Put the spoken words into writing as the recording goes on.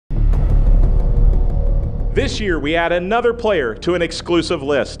This year, we add another player to an exclusive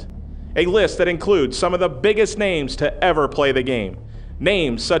list. A list that includes some of the biggest names to ever play the game.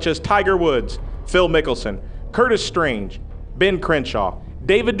 Names such as Tiger Woods, Phil Mickelson, Curtis Strange, Ben Crenshaw,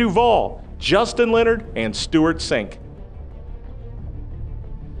 David Duval, Justin Leonard, and Stewart Cink.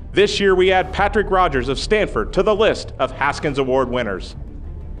 This year, we add Patrick Rodgers of Stanford to the list of Haskins Award winners.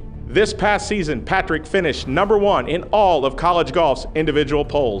 This past season, Patrick finished #1 in all of college golf's individual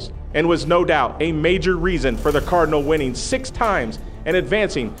polls and was no doubt a major reason for the Cardinal winning 6 times and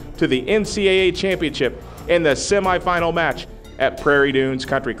advancing to the NCAA championship in the semifinal match at Prairie Dunes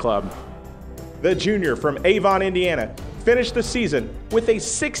Country Club. The junior from Avon, Indiana, finished the season with a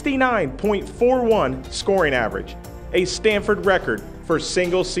 69.41 scoring average, a Stanford record for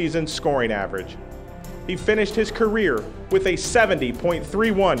single-season scoring average. He finished his career with a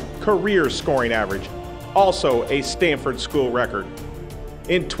 70.31 career scoring average, also a Stanford school record.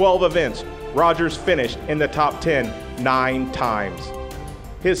 In 12 events, Rodgers finished in the top 10 9 times.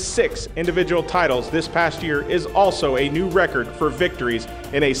 His 6 individual titles this past year is also a new record for victories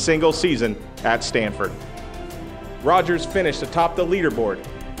in a single season at Stanford. Rodgers finished atop the leaderboard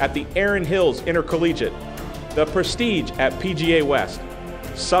at the Erin Hills Intercollegiate, the Prestige at PGA West,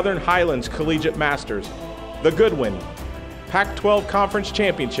 Southern Highlands Collegiate Masters, the Goodwin, Pac-12 Conference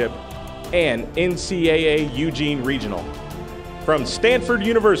Championship, and NCAA Eugene Regional. From Stanford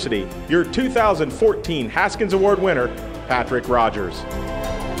University, your 2014 Haskins Award winner, Patrick Rodgers.